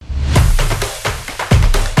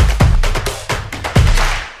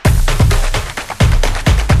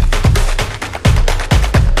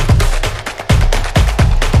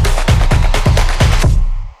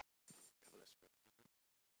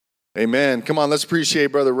Amen. Come on, let's appreciate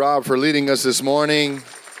Brother Rob for leading us this morning.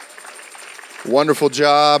 Wonderful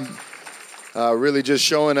job. Really just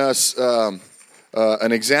showing us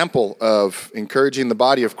an example of encouraging the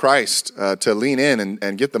body of Christ to lean in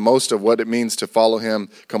and get the most of what it means to follow him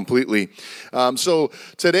completely. So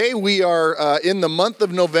today we are in the month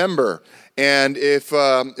of November. And if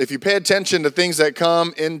you pay attention to things that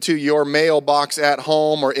come into your mailbox at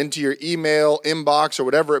home or into your email inbox or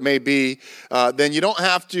whatever it may be, then you don't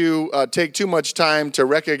have to take too much time to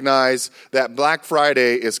recognize that Black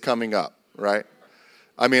Friday is coming up, right?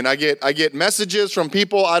 I mean, I get messages from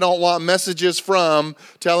people I don't want messages from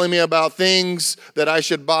telling me about things that I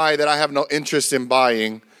should buy that I have no interest in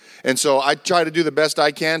buying. And so I try to do the best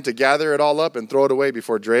I can to gather it all up and throw it away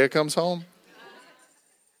before Drea comes home,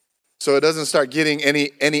 so it doesn't start getting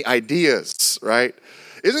any ideas, right?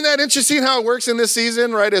 Isn't that interesting how it works in this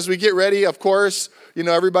season, right? As we get ready, of course, you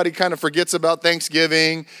know, everybody kind of forgets about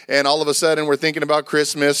Thanksgiving, and all of a sudden we're thinking about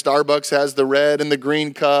Christmas. Starbucks has the red and the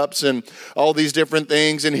green cups and all these different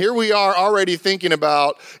things. And here we are already thinking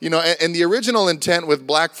about, you know, and the original intent with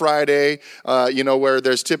Black Friday, you know, where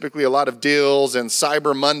there's typically a lot of deals, and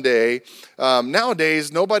Cyber Monday.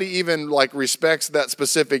 Nowadays, nobody even like respects that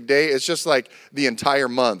specific day. It's just like the entire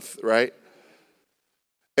month, right?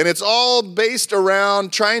 And it's all based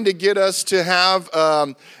around trying to get us to have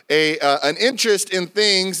an interest in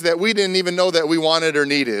things that we didn't even know that we wanted or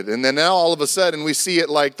needed. And then now all of a sudden we see it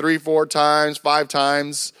like 3, 4 times, 5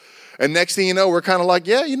 times. And next thing you know, we're kind of like,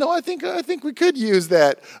 yeah, you know, I think we could use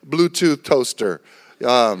that Bluetooth toaster.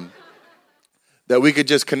 That we could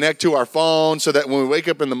just connect to our phone so that when we wake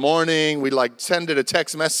up in the morning, we like send it a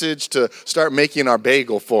text message to start making our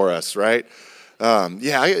bagel for us, right?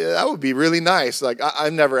 That would be really nice. Like,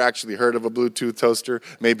 I've never actually heard of a Bluetooth toaster.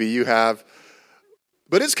 Maybe you have.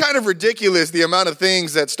 But it's kind of ridiculous, the amount of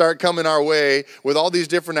things that start coming our way with all these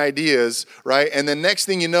different ideas, right? And then next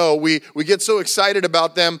thing you know, we get so excited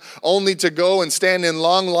about them only to go and stand in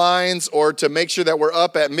long lines or to make sure that we're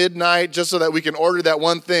up at midnight just so that we can order that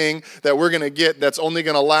one thing that we're going to get that's only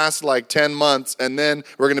going to last like 10 months, and then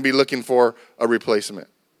we're going to be looking for a replacement.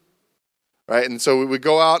 Right? And so we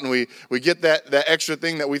go out and we get that extra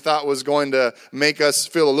thing that we thought was going to make us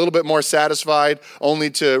feel a little bit more satisfied, only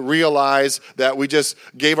to realize that we just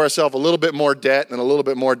gave ourselves a little bit more debt and a little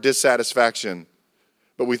bit more dissatisfaction.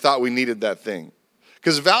 But we thought we needed that thing.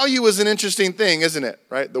 Because value is an interesting thing, isn't it?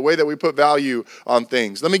 Right? The way that we put value on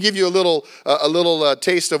things. Let me give you a little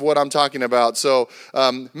taste of what I'm talking about. So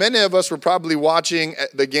many of us were probably watching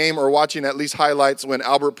the game or watching at least highlights when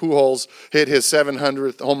Albert Pujols hit his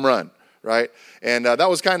 700th home run. Right? And that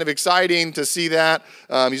was kind of exciting to see that.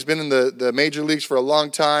 He's been in the major leagues for a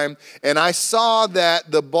long time. And I saw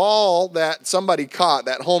that the ball that somebody caught,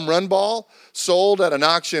 that home run ball, sold at an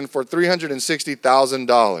auction for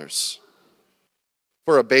 $360,000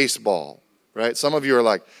 for a baseball, right? Some of you are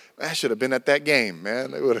like, I should have been at that game,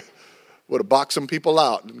 man. They would have boxed some people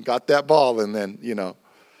out and got that ball, and then, you know.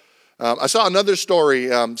 I saw another story.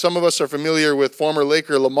 Some of us are familiar with former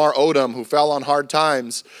Laker Lamar Odom, who fell on hard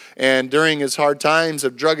times. And during his hard times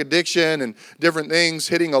of drug addiction and different things,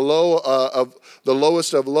 hitting a low of the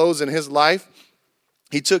lowest of lows in his life,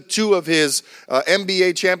 he took 2 of his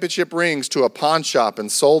NBA championship rings to a pawn shop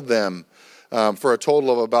and sold them for a total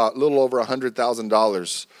of about a little over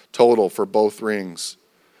 $100,000 total for both rings.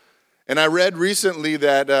 And I read recently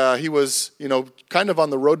that he was, you know, kind of on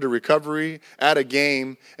the road to recovery at a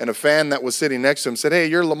game, and a fan that was sitting next to him said, "Hey,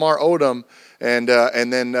 you're Lamar Odom." And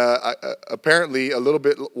then apparently a little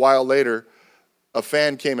bit while later, a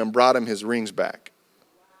fan came and brought him his rings back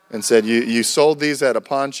and said, you sold these at a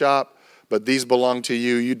pawn shop, but these belong to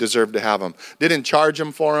you. You deserve to have them. Didn't charge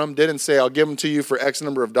him for them. Didn't say, I'll give them to you for X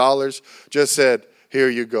number of dollars. Just said, here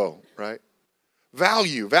you go, right?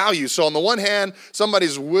 Value. So on the one hand,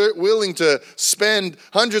 somebody's willing to spend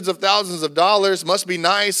hundreds of thousands of dollars, must be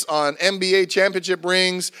nice, on NBA championship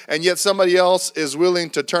rings, and yet somebody else is willing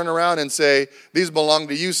to turn around and say, these belong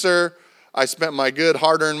to you, sir. I spent my good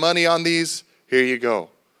hard-earned money on these. Here you go.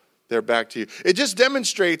 They're back to you. It just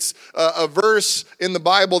demonstrates a verse in the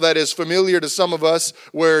Bible that is familiar to some of us,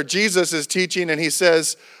 where Jesus is teaching, and he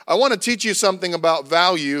says, I want to teach you something about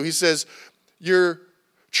value. He says, your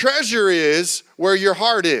treasure is where your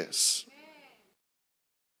heart is.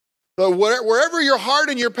 But wherever your heart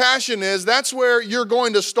and your passion is, that's where you're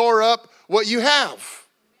going to store up what you have.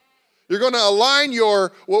 You're going to align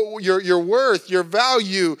your worth, your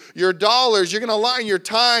value, your dollars. You're going to align your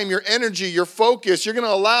time, your energy, your focus. You're going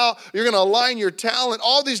to align your talent,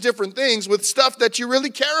 all these different things with stuff that you really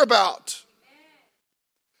care about.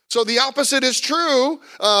 So the opposite is true.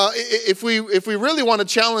 If we really want to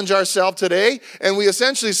challenge ourselves today, and we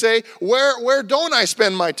essentially say, where don't I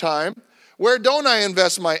spend my time? Where don't I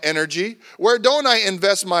invest my energy? Where don't I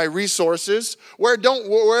invest my resources?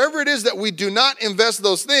 Wherever it is that we do not invest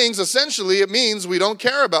those things, essentially it means we don't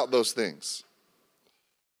care about those things.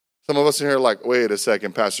 Some of us in here are like, wait a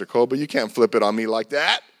second, Pastor Cole, but you can't flip it on me like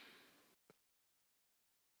that.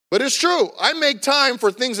 But it's true. I make time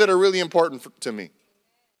for things that are really important to me.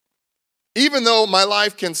 Even though my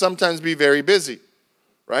life can sometimes be very busy,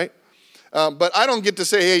 right? But I don't get to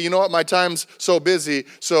say, hey, you know what, my time's so busy,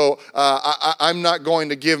 so I'm not going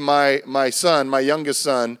to give my son, my youngest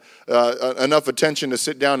son, enough attention to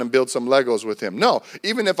sit down and build some Legos with him. No,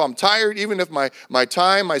 even if I'm tired, even if my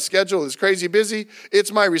time, my schedule is crazy busy,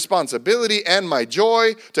 it's my responsibility and my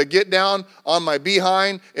joy to get down on my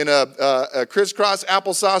behind in a crisscross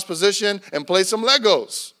applesauce position and play some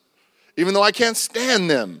Legos, even though I can't stand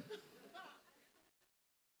them.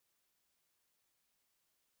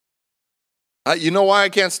 You know why I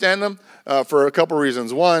can't stand them? For a couple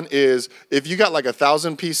reasons. One is if you got like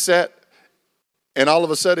 1,000-piece set and all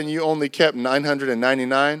of a sudden you only kept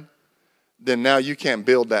 999, then now you can't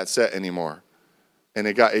build that set anymore. And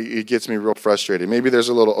it gets me real frustrated. Maybe there's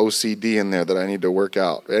a little OCD in there that I need to work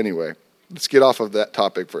out. Anyway, let's get off of that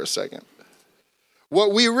topic for a second.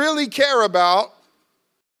 What we really care about,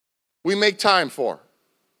 we make time for.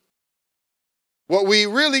 What we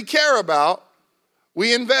really care about,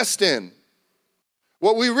 we invest in.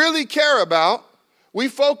 What we really care about, we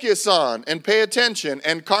focus on and pay attention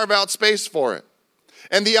and carve out space for it.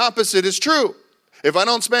 And the opposite is true. If I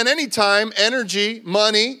don't spend any time, energy,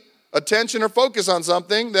 money, attention, or focus on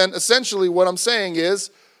something, then essentially what I'm saying is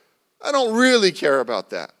I don't really care about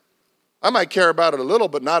that. I might care about it a little,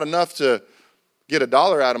 but not enough to get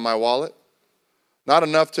 $1 out of my wallet. Not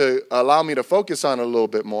enough to allow me to focus on it a little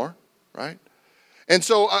bit more, right? And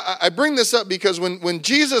so I bring this up because when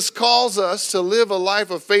Jesus calls us to live a life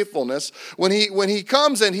of faithfulness, when he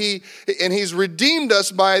comes and he's redeemed us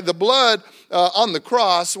by the blood on the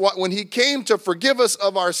cross, when he came to forgive us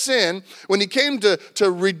of our sin, when he came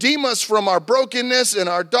to redeem us from our brokenness and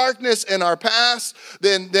our darkness and our past,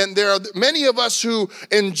 then there are many of us who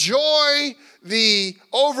enjoy the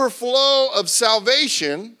overflow of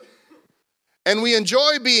salvation, and we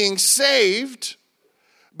enjoy being saved,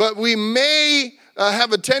 but we may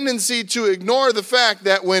have a tendency to ignore the fact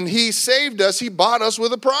that when he saved us, he bought us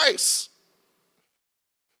with a price.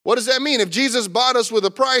 What does that mean? If Jesus bought us with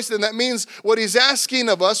a price, then that means what he's asking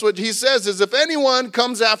of us, what he says is, if anyone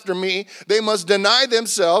comes after me, they must deny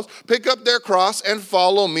themselves, pick up their cross, and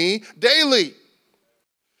follow me daily.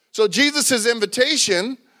 So Jesus'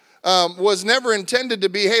 invitation was never intended to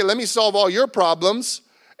be, hey, let me solve all your problems,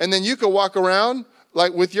 and then you can walk around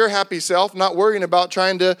like with your happy self, not worrying about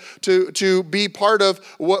trying to be part of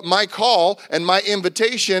what my call and my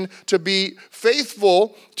invitation to be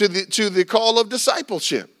faithful to the call of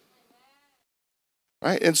discipleship.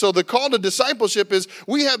 Right? And so the call to discipleship is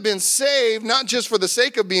we have been saved, not just for the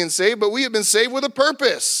sake of being saved, but we have been saved with a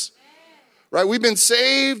purpose. Right? We've been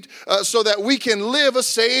saved so that we can live a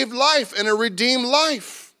saved life and a redeemed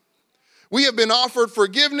life. We have been offered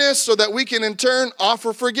forgiveness so that we can in turn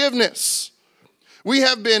offer forgiveness. We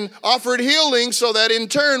have been offered healing so that in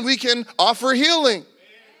turn we can offer healing.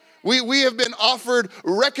 We have been offered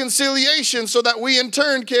reconciliation so that we in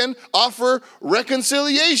turn can offer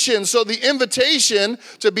reconciliation. So the invitation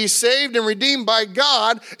to be saved and redeemed by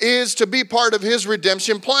God is to be part of his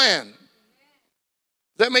redemption plan.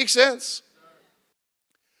 Does that make sense?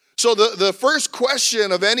 So the first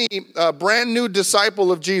question of any brand new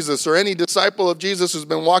disciple of Jesus, or any disciple of Jesus who's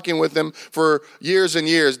been walking with him for years and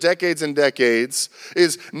years, decades and decades,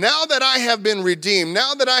 is now that I have been redeemed,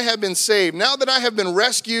 now that I have been saved, now that I have been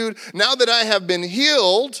rescued, now that I have been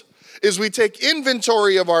healed, is we take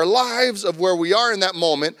inventory of our lives, of where we are in that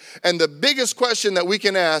moment. And the biggest question that we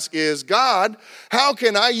can ask is, God, how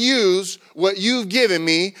can I use what you've given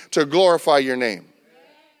me to glorify your name?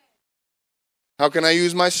 How can I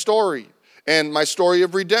use my story and my story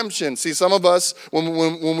of redemption? See, some of us, when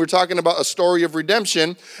we're talking about a story of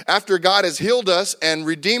redemption, after God has healed us and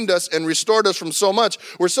redeemed us and restored us from so much,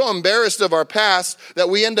 we're so embarrassed of our past that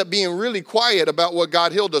we end up being really quiet about what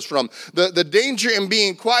God healed us from. The danger in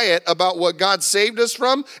being quiet about what God saved us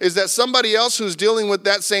from is that somebody else who's dealing with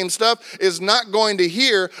that same stuff is not going to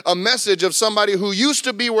hear a message of somebody who used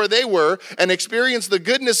to be where they were and experienced the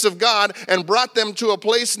goodness of God and brought them to a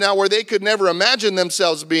place now where they could never imagine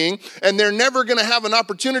themselves being, and they're never going to have an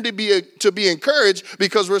opportunity to be encouraged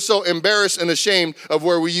because we're so embarrassed and ashamed of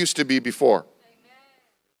where we used to be before. Amen.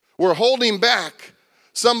 We're holding back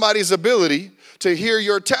somebody's ability to hear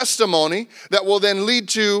your testimony that will then lead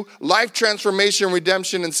to life transformation,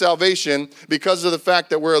 redemption, and salvation because of the fact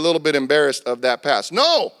that we're a little bit embarrassed of that past.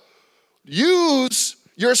 No, use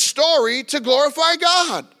your story to glorify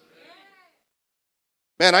God.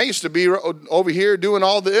 Man, I used to be over here doing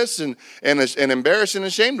all this and embarrassed and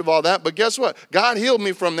ashamed of all that. But guess what? God healed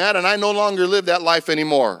me from that, and I no longer live that life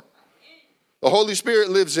anymore. The Holy Spirit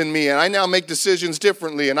lives in me, and I now make decisions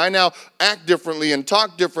differently, and I now act differently and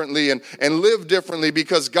talk differently and live differently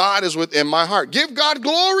because God is within my heart. Give God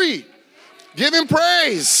glory. Give him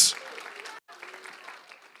praise.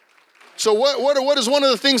 So what is one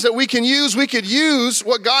of the things that we can use? We could use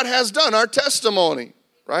what God has done, our testimony,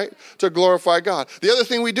 right, to glorify God. The other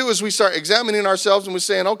thing we do is we start examining ourselves and we're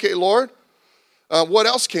saying, okay, Lord, what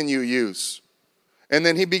else can you use? And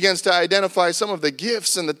then he begins to identify some of the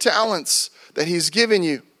gifts and the talents that he's given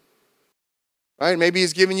you. Right? Maybe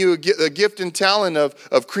he's given you a gift and talent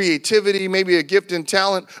of creativity, maybe a gift and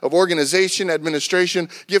talent of organization, administration,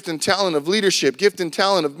 gift and talent of leadership, gift and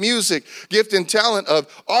talent of music, gift and talent of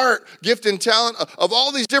art, gift and talent of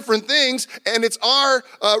all these different things. And it's our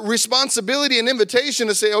responsibility and invitation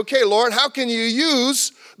to say, okay, Lord, how can you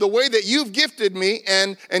use the way that you've gifted me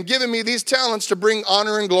and given me these talents to bring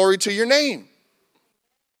honor and glory to your name?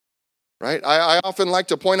 Right? I often like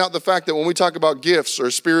to point out the fact that when we talk about gifts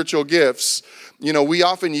or spiritual gifts, we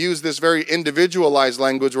often use this very individualized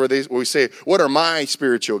language where we say, what are my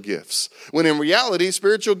spiritual gifts? When in reality,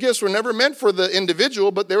 spiritual gifts were never meant for the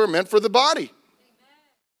individual, but they were meant for the body.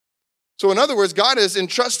 So in other words, God is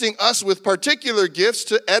entrusting us with particular gifts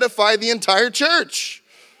to edify the entire church.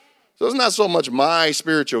 So it's not so much my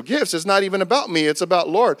spiritual gifts. It's not even about me. It's about,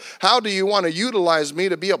 Lord, how do you want to utilize me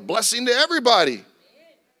to be a blessing to everybody?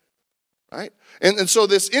 Right? And so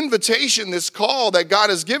this invitation, this call that God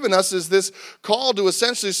has given us is this call to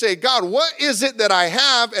essentially say, God, what is it that I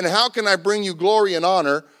have and how can I bring you glory and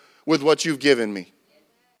honor with what you've given me?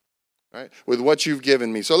 Right? With what you've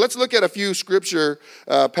given me. So let's look at a few scripture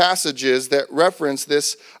passages that reference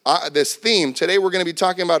this theme. Today we're going to be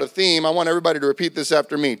talking about a theme. I want everybody to repeat this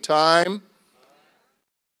after me. Time,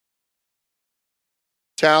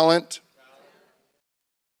 talent,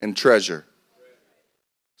 and treasure.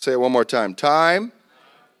 Say it one more time. Time,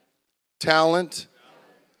 talent,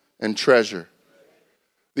 and treasure.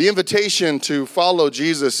 The invitation to follow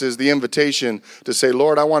Jesus is the invitation to say,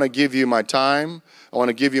 Lord, I want to give you my time, I want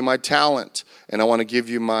to give you my talent, and I want to give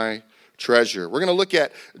you my treasure. We're going to look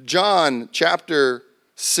at John chapter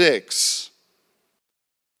 6.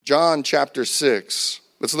 John chapter 6.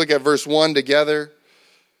 Let's look at verse 1 together.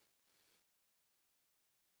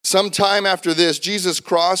 Sometime after this, Jesus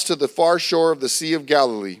crossed to the far shore of the Sea of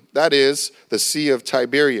Galilee, that is, the Sea of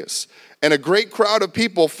Tiberias. And a great crowd of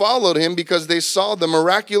people followed him because they saw the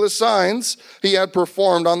miraculous signs he had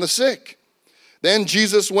performed on the sick. Then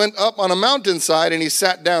Jesus went up on a mountainside and he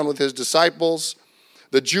sat down with his disciples.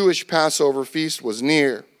 The Jewish Passover feast was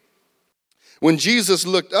near. When Jesus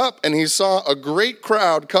looked up and he saw a great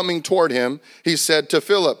crowd coming toward him, he said to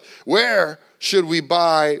Philip, "Where should we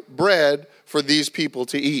buy bread for these people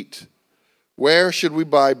to eat?" Where should we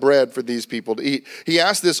buy bread for these people to eat? He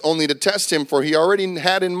asked this only to test him, for he already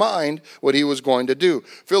had in mind what he was going to do.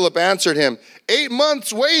 Philip answered him, 8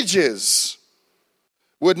 months' wages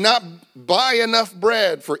would not buy enough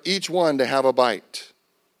bread for each one to have a bite.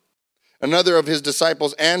 Another of his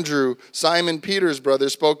disciples, Andrew, Simon Peter's brother,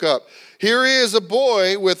 spoke up. "Here is a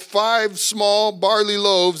boy with 5 small barley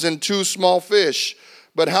loaves and 2 small fish,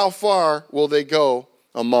 but how far will they go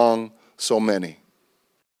among so many?"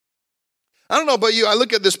 I don't know about you, I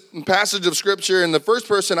look at this passage of scripture and the first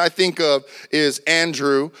person I think of is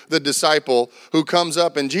Andrew, the disciple, who comes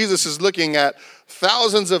up and Jesus is looking at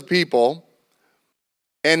thousands of people.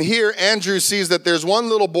 And here Andrew sees that there's one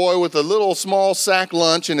little boy with a little small sack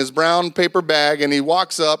lunch in his brown paper bag, and he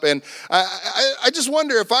walks up. And I just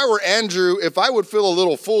wonder, if I were Andrew, if I would feel a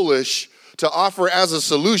little foolish to offer as a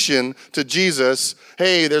solution to Jesus,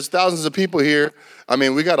 hey, there's thousands of people here. I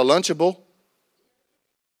mean, we got a Lunchable.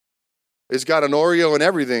 It's got an Oreo and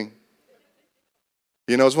everything.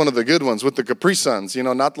 It's one of the good ones with the Capri Suns,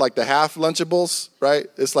 not like the half Lunchables, right?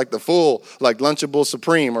 It's like the full, like Lunchable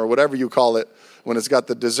Supreme or whatever you call it, when it's got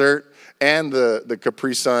the dessert and the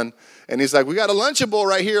Capri Sun. And he's like, we got a Lunchable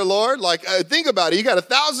right here, Lord. Like, think about it. You got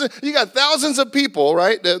thousands of people,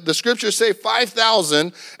 right? The scriptures say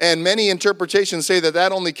 5,000, and many interpretations say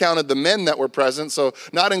that only counted the men that were present, so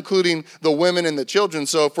not including the women and the children.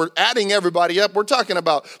 So if we're adding everybody up, we're talking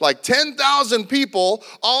about like 10,000 people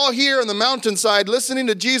all here on the mountainside listening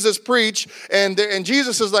to Jesus preach, and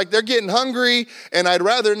Jesus is like, they're getting hungry, and I'd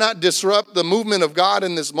rather not disrupt the movement of God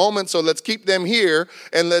in this moment, so let's keep them here,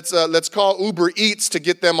 and let's call Uber Eats to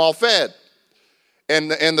get them all fed. And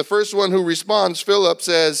the first one who responds, Philip,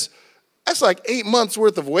 says, that's like 8 months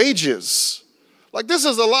worth of wages. Like, this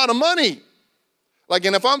is a lot of money. Like,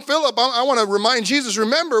 and if I'm Philip, I want to remind Jesus,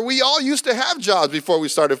 remember, we all used to have jobs before we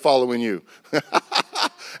started following you.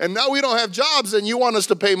 And now we don't have jobs, and you want us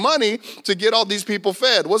to pay money to get all these people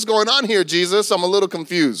fed. What's going on here, Jesus? I'm a little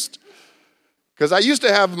confused. Because I used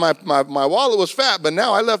to have my wallet was fat, but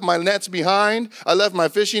now I left my nets behind. I left my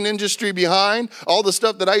fishing industry behind. All the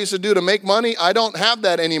stuff that I used to do to make money, I don't have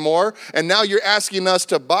that anymore. And now you're asking us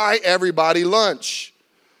to buy everybody lunch.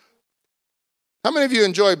 How many of you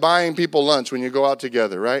enjoy buying people lunch when you go out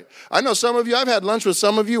together, right? I know some of you, I've had lunch with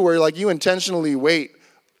some of you where like you intentionally wait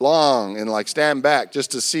long and like stand back just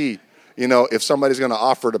to see, if somebody's going to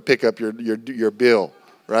offer to pick up your bill,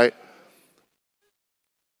 right?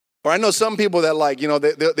 Or I know some people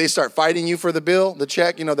that they start fighting you for the bill, the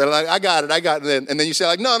check, they're like, I got it. And then you say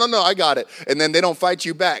like, no, I got it. And then they don't fight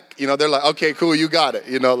you back. They're like, okay, cool, you got it.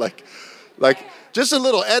 Like just a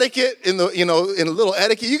little etiquette in a little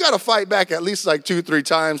etiquette. You got to fight back at least like 2-3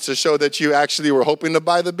 times to show that you actually were hoping to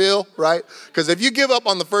buy the bill, right? Because if you give up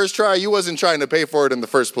on the first try, you wasn't trying to pay for it in the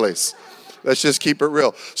first place. Let's just keep it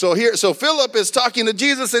real. So Philip is talking to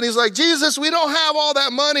Jesus and he's like, Jesus, we don't have all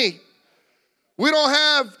that money. We don't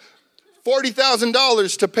have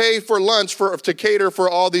 $40,000 to pay for lunch to cater for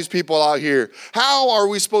all these people out here. How are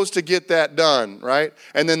we supposed to get that done, right?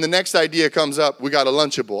 And then the next idea comes up, we got a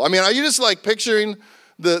Lunchable. I mean, are you just like picturing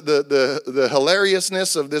the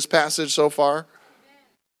hilariousness of this passage so far?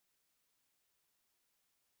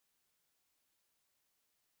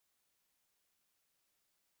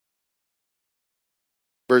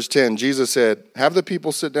 Verse 10, Jesus said, have the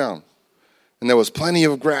people sit down. And there was plenty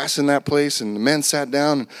of grass in that place, and the men sat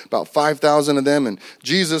down, about 5,000 of them. And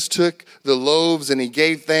Jesus took the loaves, and he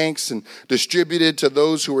gave thanks and distributed to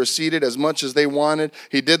those who were seated as much as they wanted.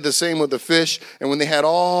 He did the same with the fish. And when they had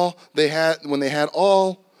all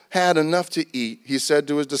had enough to eat, he said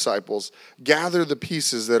to his disciples, gather the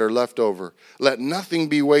pieces that are left over. Let nothing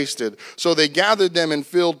be wasted. So they gathered them and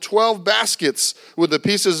filled 12 baskets with the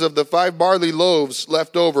pieces of the 5 barley loaves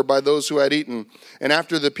left over by those who had eaten. And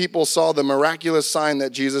after the people saw the miraculous sign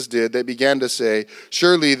that Jesus did, they began to say,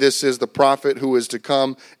 surely this is the prophet who is to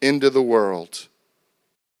come into the world.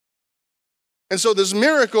 And so this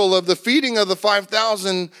miracle of the feeding of the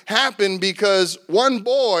 5,000 happened because one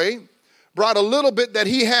boy brought a little bit that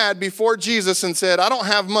he had before Jesus and said, I don't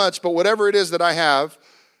have much, but whatever it is that I have,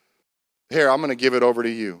 here, I'm going to give it over to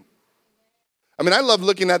you. I mean, I love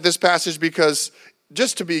looking at this passage because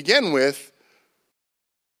just to begin with,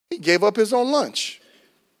 he gave up his own lunch.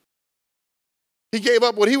 He gave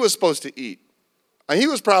up what he was supposed to eat. And he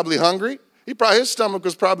was probably hungry. His stomach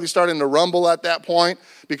was probably starting to rumble at that point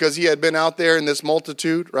because he had been out there in this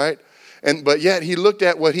multitude, right? But yet he looked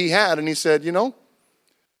at what he had and he said,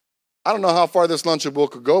 I don't know how far this Lunchable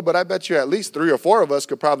could go, but I bet you at least 3 or 4 of us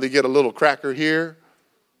could probably get a little cracker here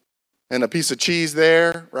and a piece of cheese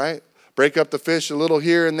there, right? Break up the fish a little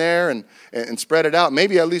here and there and spread it out.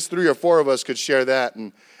 Maybe at least 3 or 4 of us could share that.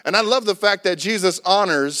 And I love the fact that Jesus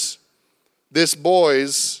honors this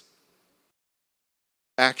boy's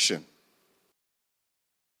action.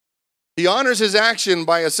 He honors his action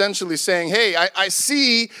by essentially saying, hey, I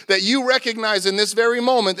see that you recognize in this very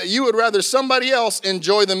moment that you would rather somebody else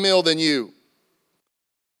enjoy the meal than you.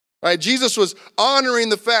 Right? Jesus was honoring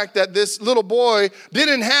the fact that this little boy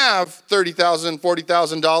didn't have $30,000,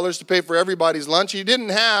 $40,000 to pay for everybody's lunch. He didn't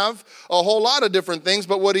have a whole lot of different things,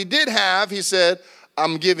 but what he did have, he said,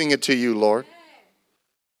 I'm giving it to you, Lord.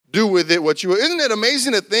 Do with it what you will. Isn't it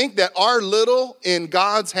amazing to think that our little in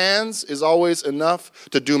God's hands is always enough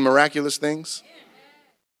to do miraculous things?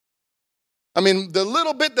 I mean, the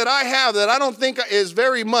little bit that I have that I don't think is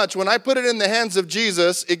very much, when I put it in the hands of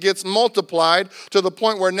Jesus, it gets multiplied to the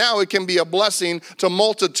point where now it can be a blessing to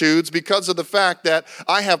multitudes because of the fact that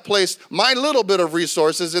I have placed my little bit of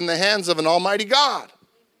resources in the hands of an almighty God.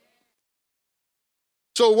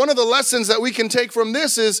 So one of the lessons that we can take from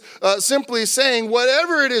this is simply saying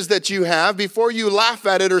whatever it is that you have, before you laugh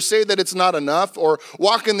at it or say that it's not enough or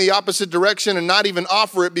walk in the opposite direction and not even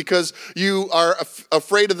offer it because you are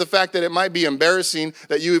afraid of the fact that it might be embarrassing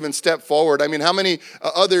that you even step forward. I mean, how many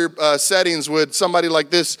other settings would somebody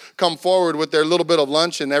like this come forward with their little bit of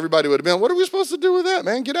lunch and everybody would have been, what are we supposed to do with that,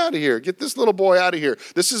 man? Get out of here. Get this little boy out of here.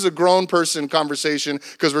 This is a grown person conversation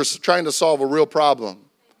because we're trying to solve a real problem.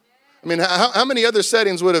 I mean, how many other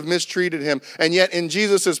settings would have mistreated him? And yet in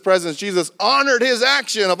Jesus' presence, Jesus honored his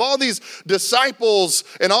action of all these disciples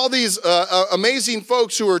and all these amazing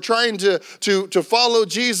folks who are trying to follow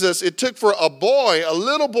Jesus. It took for a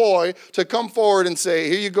little boy, to come forward and say,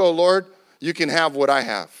 here you go, Lord, you can have what I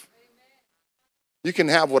have. You can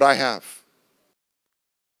have what I have.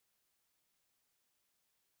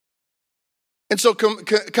 And so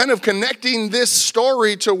kind of connecting this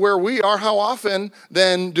story to where we are, how often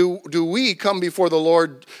then do we come before the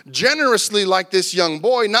Lord generously like this young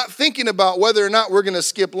boy, not thinking about whether or not we're going to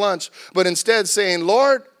skip lunch, but instead saying,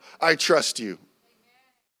 Lord, I trust you.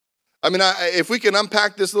 I mean, if we can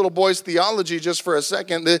unpack this little boy's theology just for a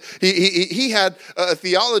second, he had a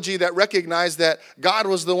theology that recognized that God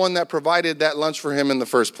was the one that provided that lunch for him in the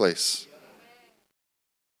first place.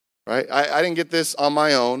 Right? I didn't get this on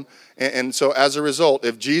my own. And so as a result,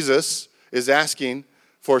 if Jesus is asking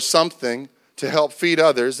for something to help feed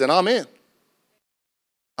others, then I'm in.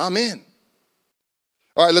 I'm in.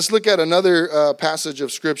 All right, let's look at another passage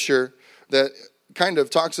of Scripture that kind of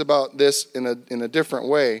talks about this in a different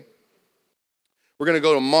way. We're going to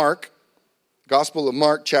go to Mark, Gospel of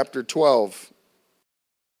Mark, chapter 12.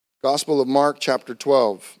 Gospel of Mark, chapter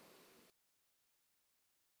 12.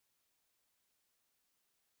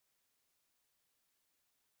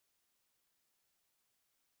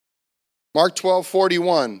 Mark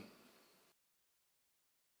 12:41.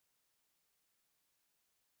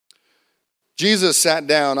 Jesus sat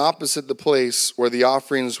down opposite the place where the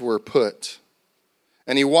offerings were put,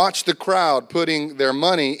 and he watched the crowd putting their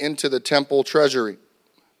money into the temple treasury.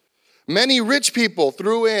 Many rich people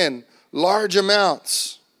threw in large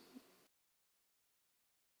amounts.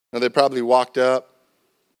 Now, they probably walked up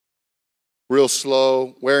real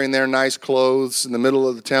slow, wearing their nice clothes in the middle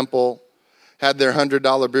of the temple, had their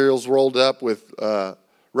 $100 bills rolled up with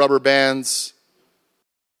rubber bands,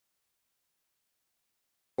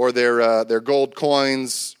 or their gold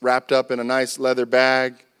coins wrapped up in a nice leather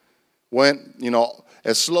bag, went,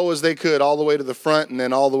 as slow as they could all the way to the front and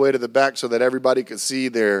then all the way to the back so that everybody could see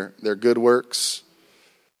their good works.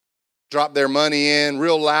 Dropped their money in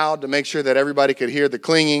real loud to make sure that everybody could hear the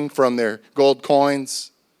clinging from their gold coins.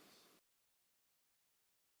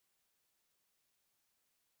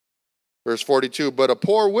 Verse 42, but a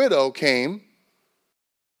poor widow came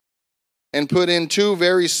and put in 2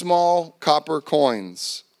 very small copper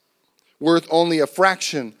coins, worth only a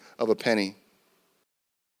fraction of a penny.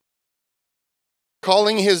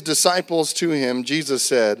 Calling his disciples to him, Jesus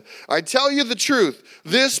said, I tell you the truth,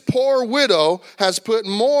 this poor widow has put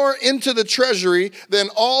more into the treasury than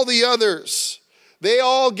all the others. They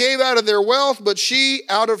all gave out of their wealth, but she,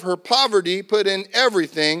 out of her poverty, put in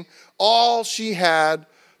everything, all she had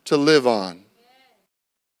to live on.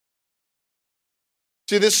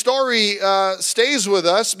 See, this story stays with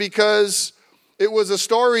us because it was a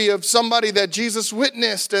story of somebody that Jesus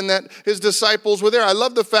witnessed and that his disciples were there. I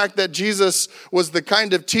love the fact that Jesus was the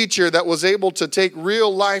kind of teacher that was able to take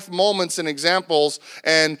real life moments and examples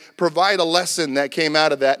and provide a lesson that came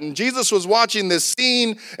out of that. And Jesus was watching this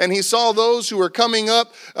scene and he saw those who were coming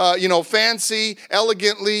up, fancy,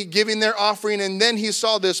 elegantly giving their offering. And then he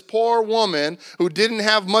saw this poor woman who didn't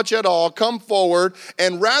have much at all come forward.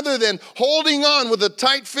 And rather than holding on with a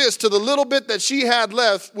tight fist to the little bit that she had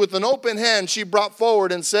left, with an open hand, she brought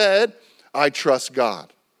forward and said, I trust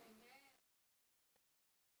God.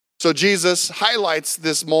 So Jesus highlights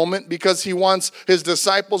this moment because he wants his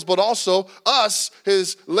disciples, but also us,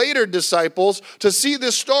 his later disciples, to see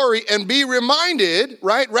this story and be reminded,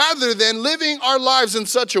 right, rather than living our lives in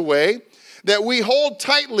such a way that we hold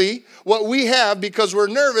tightly what we have because we're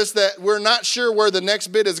nervous that we're not sure where the next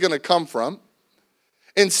bit is going to come from.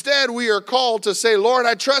 Instead, we are called to say, Lord,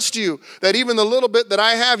 I trust you that even the little bit that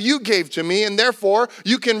I have, you gave to me, and therefore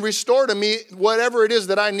you can restore to me whatever it is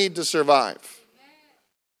that I need to survive.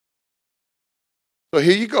 So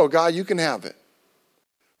here you go, God, you can have it.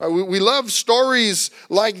 We love stories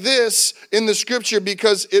like this in the Scripture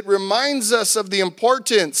because it reminds us of the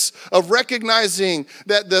importance of recognizing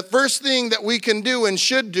that the first thing that we can do and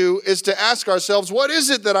should do is to ask ourselves, what is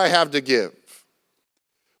it that I have to give?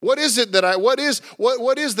 What is it that what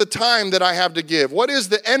is the time that I have to give? What is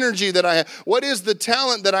the energy that I have? What is the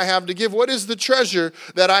talent that I have to give? What is the treasure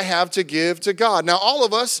that I have to give to God? Now, all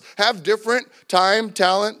of us have different time,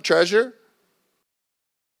 talent, treasure.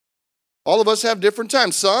 All of us have different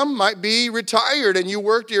times. Some might be retired and you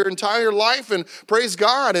worked your entire life, and praise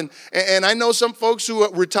God. And I know some folks who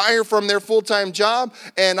retire from their full-time job,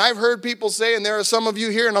 and I've heard people say, and there are some of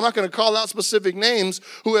you here, and I'm not going to call out specific names,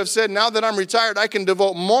 who have said, now that I'm retired, I can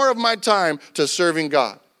devote more of my time to serving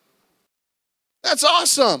God. That's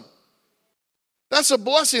awesome. That's a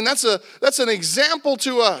blessing. That's an example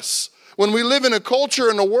to us. When we live in a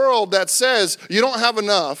culture, in a world that says you don't have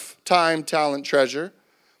enough time, talent, treasure.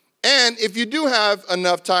 And if you do have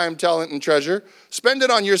enough time, talent, and treasure, spend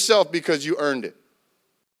it on yourself because you earned it.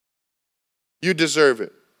 You deserve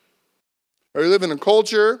it. Or we live in a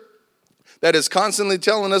culture that is constantly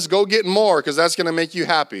telling us, go get more because that's going to make you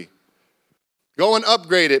happy. Go and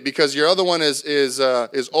upgrade it because your other one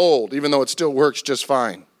is old, even though it still works just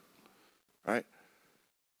fine. Right?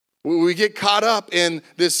 We get caught up in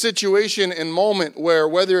this situation and moment where,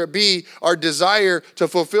 whether it be our desire to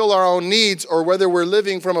fulfill our own needs or whether we're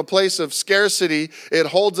living from a place of scarcity, it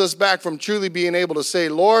holds us back from truly being able to say,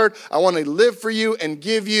 Lord, I want to live for you and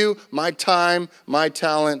give you my time, my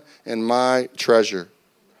talent, and my treasure.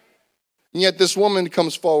 And yet this woman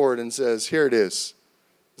comes forward and says, here it is.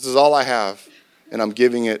 This is all I have, and I'm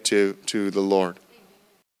giving it to the Lord.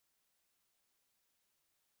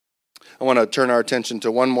 I want to turn our attention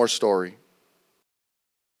to one more story.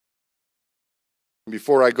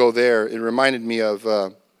 Before I go there, it reminded me of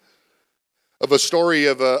a story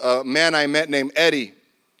of a man I met named Eddie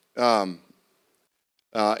in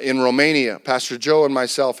Romania. Pastor Joe and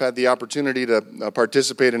myself had the opportunity to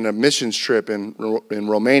participate in a missions trip in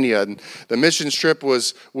Romania. And the missions trip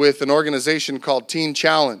was with an organization called Teen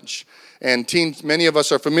Challenge. And many of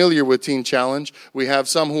us are familiar with Teen Challenge. We have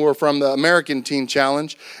some who are from the American Teen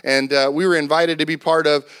Challenge. And we were invited to be part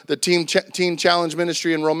of the Teen Challenge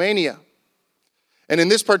ministry in Romania. And in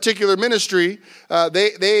this particular ministry,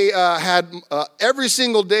 they had every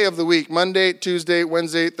single day of the week, Monday, Tuesday,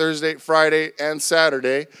 Wednesday, Thursday, Friday, and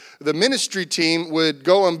Saturday, the ministry team would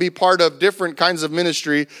go and be part of different kinds of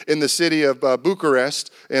ministry in the city of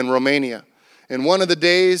Bucharest in Romania. And one of the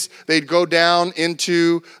days, they'd go down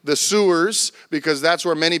into the sewers because that's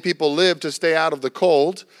where many people live to stay out of the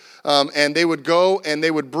cold. And they would go and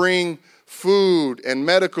they would bring food and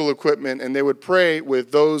medical equipment, and they would pray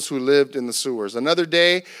with those who lived in the sewers. Another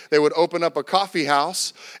day, they would open up a coffee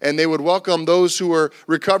house, and they would welcome those who were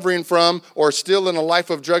recovering from or still in a life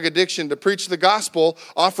of drug addiction to preach the gospel,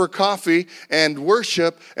 offer coffee and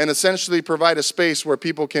worship, and essentially provide a space where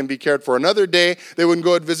people can be cared for. Another day, they would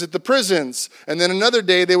go and visit the prisons. And then another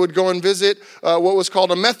day, they would go and visit what was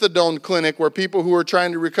called a methadone clinic, where people who were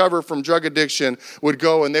trying to recover from drug addiction would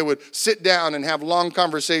go, and they would sit down and have long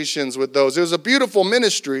conversations with those. It was a beautiful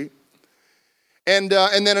ministry. And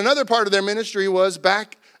then another part of their ministry was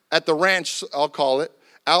back at the ranch, I'll call it,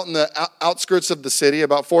 out in the outskirts of the city,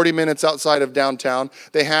 about 40 minutes outside of downtown.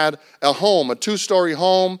 They had a home, a 2-story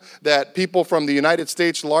home that people from the United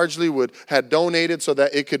States largely had donated so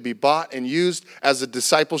that it could be bought and used as a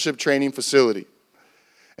discipleship training facility.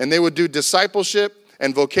 And they would do discipleship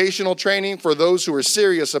and vocational training for those who were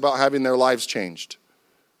serious about having their lives changed.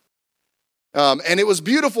 And it was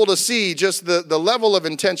beautiful to see just the level of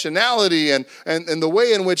intentionality and the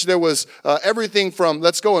way in which there was everything from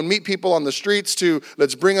let's go and meet people on the streets to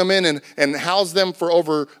let's bring them in and house them for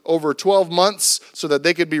over 12 months so that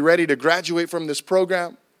they could be ready to graduate from this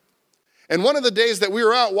program. And one of the days that we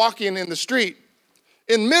were out walking in the street,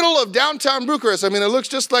 in middle of downtown Bucharest, I mean, it looks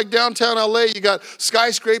just like downtown LA. You got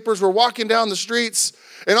skyscrapers. We're walking down the streets.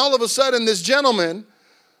 And all of a sudden, this gentleman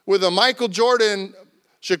with a Michael Jordan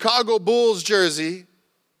Chicago Bulls jersey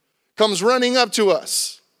comes running up to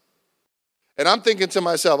us. And I'm thinking to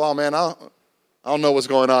myself, oh man, I don't know what's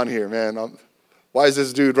going on here, man. Why is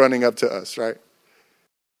this dude running up to us, right?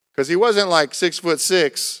 Because he wasn't like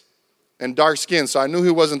 6'6" and dark skinned, so I knew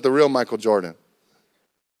he wasn't the real Michael Jordan.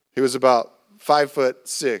 He was about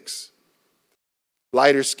 5'6",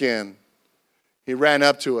 lighter skin. He ran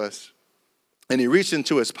up to us and he reached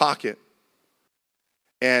into his pocket.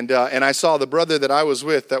 And I saw the brother that I was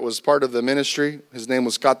with that was part of the ministry. His name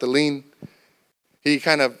was Cătălin. He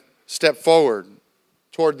kind of stepped forward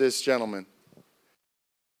toward this gentleman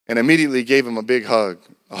and immediately gave him a big hug.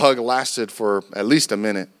 A hug lasted for at least a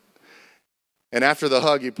minute. And after the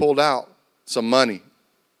hug, he pulled out some money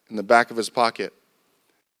in the back of his pocket.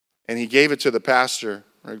 And he gave it to the pastor,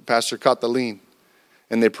 Pastor Cătălin.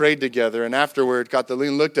 And they prayed together. And afterward,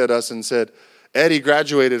 Cătălin looked at us and said, Eddie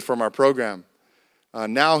graduated from our program.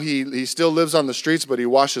 Now he still lives on the streets, but he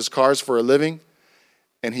washes cars for a living.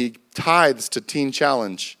 And he tithes to Teen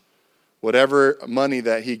Challenge whatever money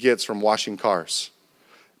that he gets from washing cars,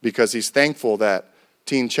 because he's thankful that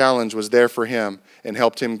Teen Challenge was there for him and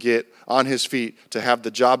helped him get on his feet to have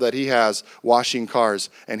the job that he has washing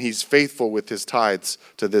cars. And he's faithful with his tithes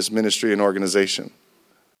to this ministry and organization.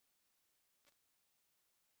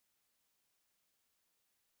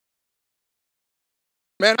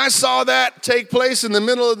 Man, I saw that take place in the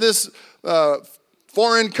middle of this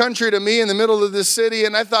foreign country to me, in the middle of this city,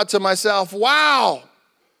 and I thought to myself, wow,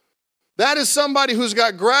 that is somebody who's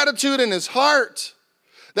got gratitude in his heart.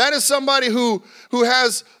 That is somebody who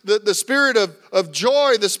has the spirit of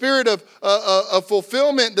joy, the spirit of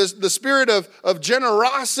fulfillment, the spirit of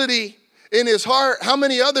generosity in his heart. How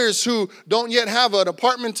many others who don't yet have an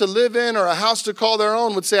apartment to live in or a house to call their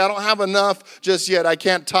own would say, I don't have enough just yet. I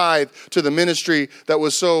can't tithe to the ministry that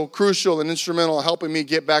was so crucial and instrumental in helping me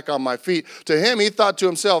get back on my feet. To him, he thought to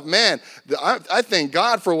himself, man, I thank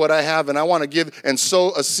God for what I have, and I want to give and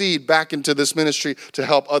sow a seed back into this ministry to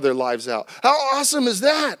help other lives out. How awesome is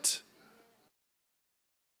that?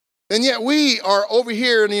 And yet we are over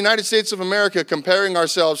here in the United States of America comparing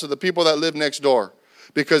ourselves to the people that live next door,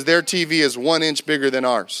 because their TV is 1 inch bigger than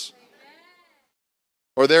ours,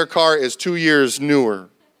 or their car is 2 years newer,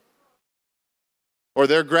 or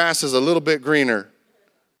their grass is a little bit greener.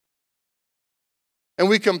 And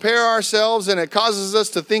we compare ourselves, and it causes us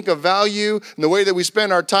to think of value in the way that we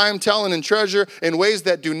spend our time, talent, and treasure in ways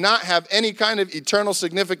that do not have any kind of eternal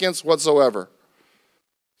significance whatsoever.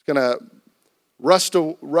 It's going to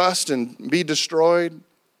rust and be destroyed.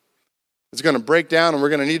 It's going to break down, and we're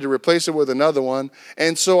going to need to replace it with another one.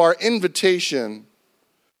 And so our invitation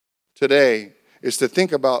today is to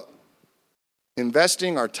think about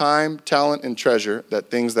investing our time, talent, and treasure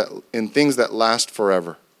in things that last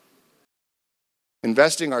forever.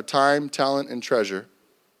 Investing our time, talent, and treasure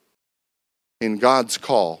in God's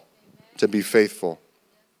call to be faithful.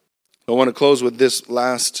 I want to close with this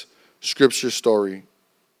last scripture story.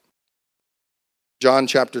 John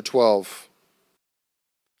chapter 12.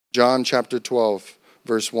 John chapter 12,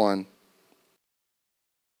 verse 1. It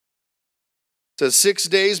says, 6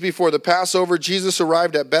 days before the Passover, Jesus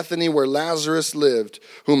arrived at Bethany where Lazarus lived,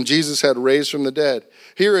 whom Jesus had raised from the dead.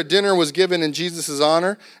 Here a dinner was given in Jesus'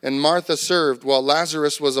 honor, and Martha served, while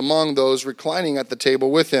Lazarus was among those reclining at the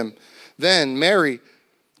table with him. Then Mary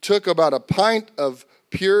took about a pint of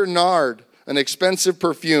pure nard, an expensive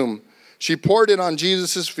perfume. She poured it on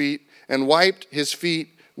Jesus' feet and wiped his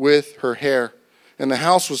feet with her hair. And the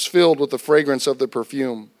house was filled with the fragrance of the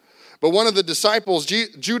perfume. But one of the disciples,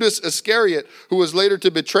 Judas Iscariot, who was later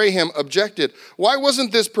to betray him, objected. Why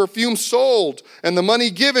wasn't this perfume sold and the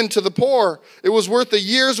money given to the poor? It was worth a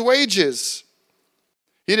year's wages.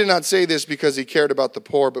 He did not say this because he cared about the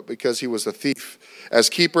poor, but because he was a thief. As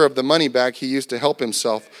keeper of the money bag, he used to help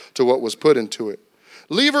himself to what was put into it.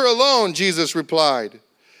 Leave her alone, Jesus replied.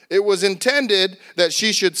 It was intended that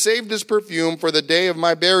she should save this perfume for the day of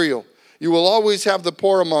my burial. You will always have the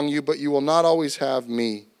poor among you, but you will not always have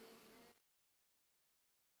me.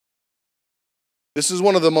 This is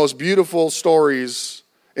one of the most beautiful stories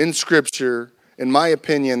in Scripture, in my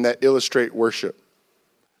opinion, that illustrate worship.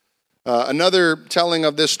 Another telling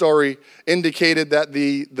of this story indicated that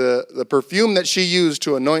the perfume that she used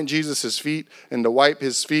to anoint Jesus' feet and to wipe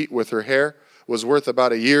his feet with her hair was worth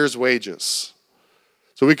about a year's wages.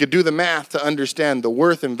 So we could do the math to understand the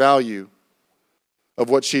worth and value of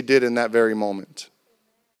what she did in that very moment.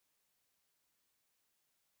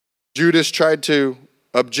 Judas tried to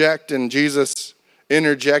object, and Jesus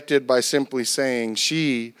interjected by simply saying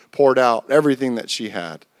she poured out everything that she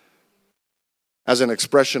had as an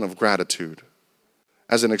expression of gratitude,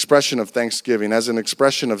 as an expression of thanksgiving, as an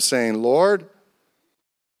expression of saying, Lord,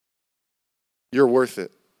 you're worth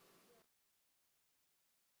it.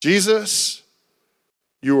 Jesus,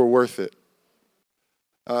 you are worth it.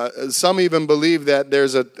 Some even believe that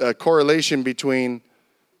there's a correlation between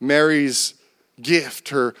Mary's gift,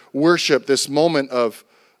 her worship, this moment of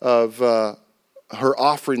her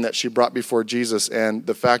offering that she brought before Jesus, and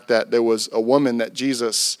the fact that there was a woman that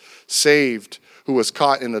Jesus saved who was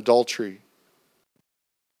caught in adultery.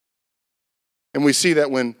 And we see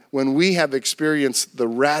that when we have experienced the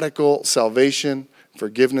radical salvation,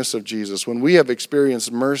 forgiveness of Jesus, when we have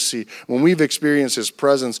experienced mercy, when we've experienced his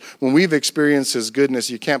presence, when we've experienced his goodness,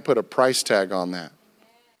 you can't put a price tag on that.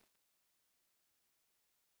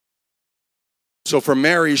 So for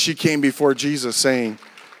Mary, she came before Jesus saying,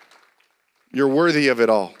 you're worthy of it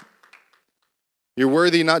all. You're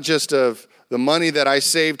worthy not just of the money that I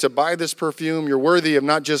saved to buy this perfume. You're worthy of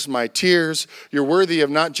not just my tears. You're worthy of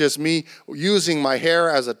not just me using my hair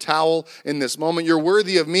as a towel in this moment. You're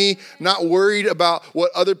worthy of me not worried about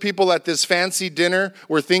what other people at this fancy dinner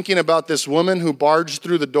were thinking about this woman who barged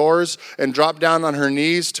through the doors and dropped down on her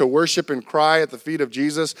knees to worship and cry at the feet of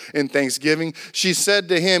Jesus in thanksgiving. She said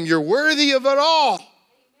to him, you're worthy of it all.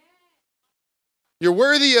 You're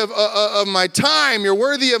worthy of my time. You're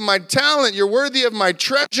worthy of my talent. You're worthy of my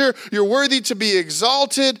treasure. You're worthy to be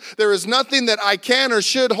exalted. There is nothing that I can or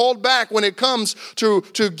should hold back when it comes to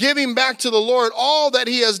giving back to the Lord all that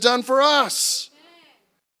he has done for us.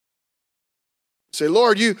 Say,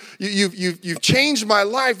 Lord, you've changed my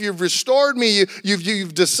life. You've restored me.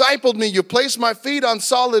 You've discipled me. You've placed my feet on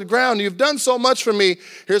solid ground. You've done so much for me.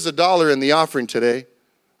 Here's $1 in the offering today.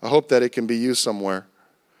 I hope that it can be used somewhere.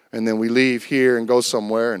 And then we leave here and go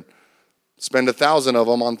somewhere and spend 1,000 of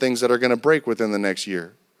them on things that are going to break within the next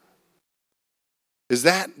year. Is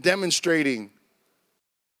that demonstrating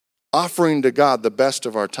offering to God the best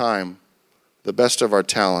of our time, the best of our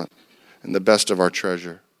talent, and the best of our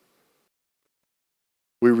treasure?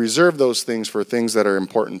 We reserve those things for things that are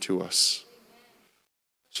important to us.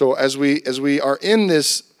 So as we are in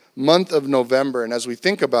this month of November, and as we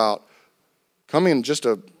think about coming just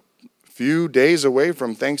a few days away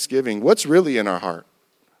from Thanksgiving, what's really in our heart?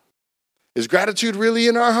 Is gratitude really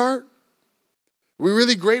in our heart? Are we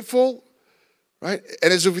really grateful? Right?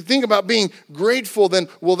 And as if we think about being grateful, then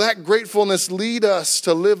will that gratefulness lead us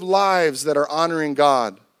to live lives that are honoring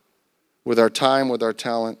God with our time, with our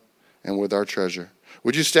talent, and with our treasure?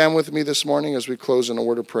 Would you stand with me this morning as we close in a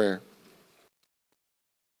word of prayer?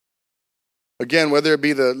 Again, whether it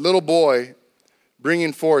be the little boy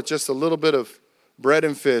bringing forth just a little bit of bread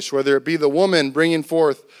and fish, whether it be the woman bringing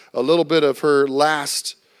forth a little bit of her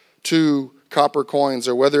last 2 copper coins,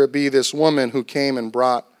 or whether it be this woman who came and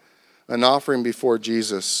brought an offering before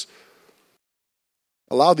Jesus.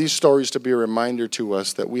 Allow these stories to be a reminder to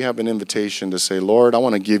us that we have an invitation to say, Lord, I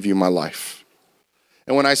want to give you my life.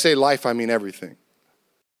 And when I say life, I mean everything.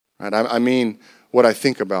 Right? I mean what I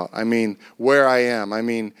think about. I mean where I am. I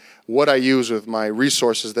mean what I use with my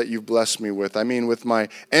resources that you've blessed me with. I mean with my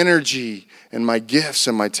energy and my gifts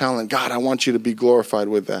and my talent. God, I want you to be glorified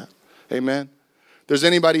with that. Amen. There's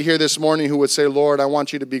anybody here this morning who would say, Lord, I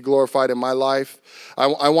want you to be glorified in my life.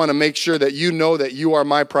 I want to make sure that you know that you are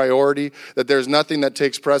my priority, that there's nothing that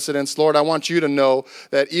takes precedence. Lord, I want you to know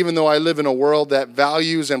that even though I live in a world that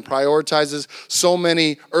values and prioritizes so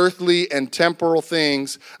many earthly and temporal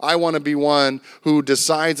things, I want to be one who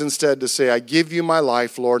decides instead to say, I give you my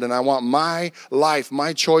life, Lord, and I want my life,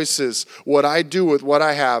 my choices, what I do with what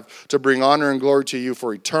I have to bring honor and glory to you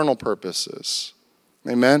for eternal purposes.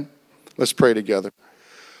 Amen. Let's pray together.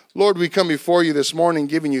 Lord, we come before you this morning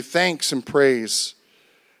giving you thanks and praise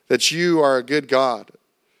that you are a good God,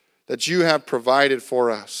 that you have provided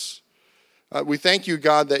for us. We thank you,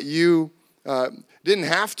 God, that you didn't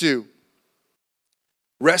have to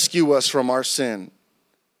rescue us from our sin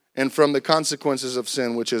and from the consequences of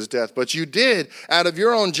sin, which is death, but you did out of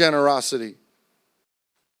your own generosity.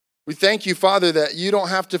 We thank you, Father, that you don't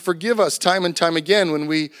have to forgive us time and time again when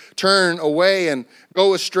we turn away and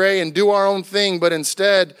go astray and do our own thing, but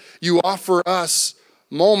instead you offer us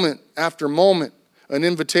moment after moment an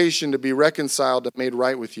invitation to be reconciled and made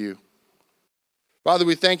right with you. Father,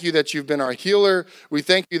 we thank you that you've been our healer. We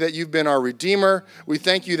thank you that you've been our redeemer. We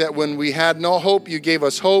thank you that when we had no hope, you gave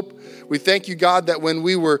us hope. We thank you, God, that when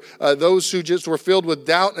we were those who just were filled with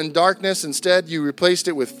doubt and darkness, instead you replaced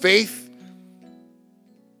it with faith.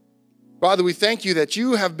 Father, we thank you that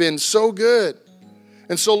you have been so good.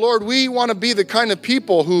 And so, Lord, we want to be the kind of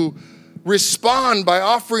people who respond by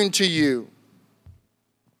offering to you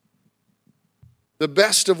the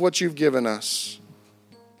best of what you've given us.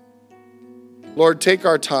 Lord, take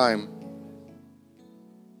our time.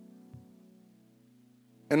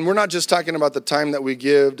 And we're not just talking about the time that we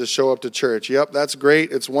give to show up to church. Yep, that's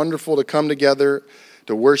great. It's wonderful to come together,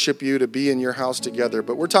 to worship you, to be in your house together.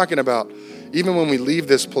 But we're talking about even when we leave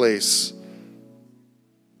this place,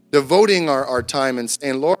 devoting our time and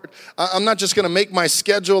saying, Lord, I'm not just going to make my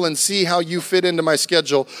schedule and see how you fit into my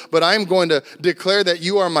schedule, but I'm going to declare that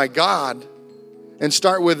you are my God and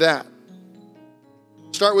start with that.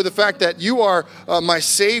 Start with the fact that you are my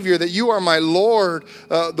Savior, that you are my Lord,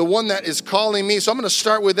 the one that is calling me. So I'm going to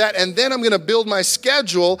start with that, and then I'm going to build my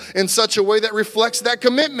schedule in such a way that reflects that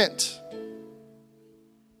commitment.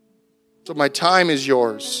 So my time is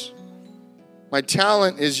yours. My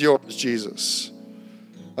talent is yours, Jesus.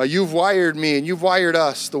 You've wired me and you've wired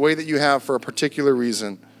us the way that you have for a particular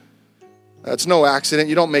reason. It's no accident.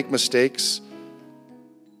 You don't make mistakes.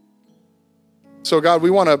 So God, we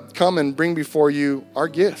want to come and bring before you our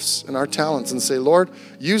gifts and our talents and say, Lord,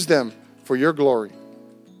 use them for your glory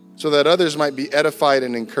so that others might be edified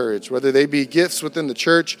and encouraged, whether they be gifts within the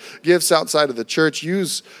church, gifts outside of the church.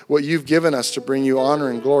 Use what you've given us to bring you honor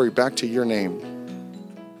and glory back to your name.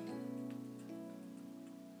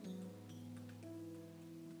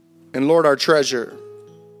 And Lord, our treasure.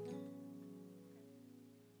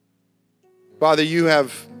 Father, you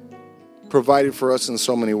have provided for us in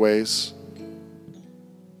so many ways.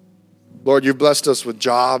 Lord, you've blessed us with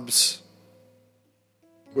jobs,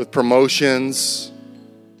 with promotions.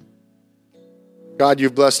 God,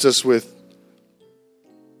 you've blessed us with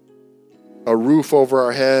a roof over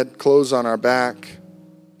our head, clothes on our back,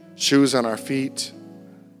 shoes on our feet,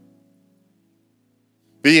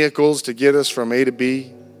 vehicles to get us from A to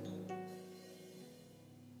B,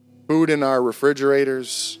 food in our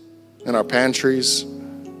refrigerators, in our pantries.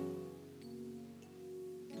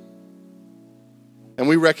 And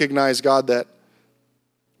we recognize, God, that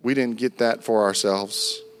we didn't get that for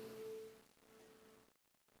ourselves.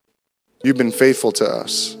 You've been faithful to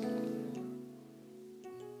us.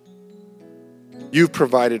 You've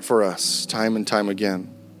provided for us time and time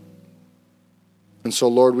again. And so,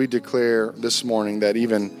 Lord, we declare this morning that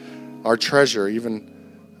even our treasure, even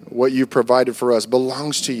what you've provided for us,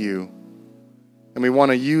 belongs to you. And we want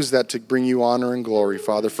to use that to bring you honor and glory,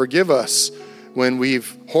 Father. Forgive us when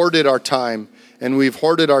we've hoarded our time and we've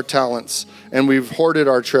hoarded our talents and we've hoarded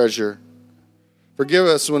our treasure. Forgive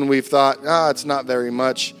us when we've thought, it's not very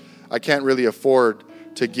much. I can't really afford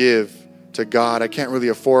to give to God. I can't really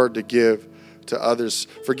afford to give to others.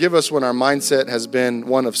 Forgive us when our mindset has been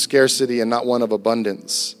one of scarcity and not one of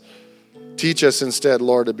abundance. Teach us instead,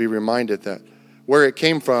 Lord, to be reminded that where it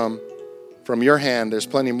came from your hand, there's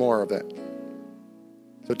plenty more of it.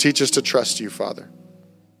 So teach us to trust you, Father.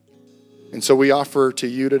 And so we offer to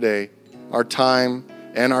you today our time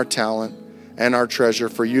and our talent and our treasure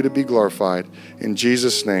for you to be glorified. In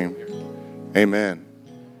Jesus' name, amen.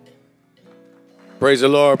 Praise the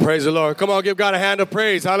Lord. Praise the Lord. Come on, give God a hand of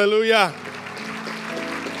praise. Hallelujah.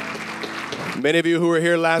 Many of you who were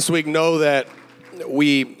here last week know that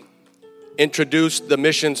we introduced the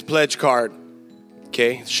missions pledge card.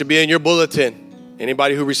 Okay, it should be in your bulletin.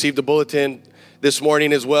 Anybody who received the bulletin this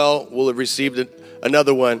morning as well will have received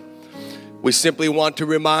another one. We simply want to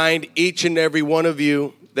remind each and every one of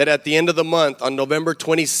you that at the end of the month, on November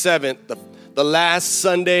 27th, the last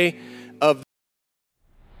Sunday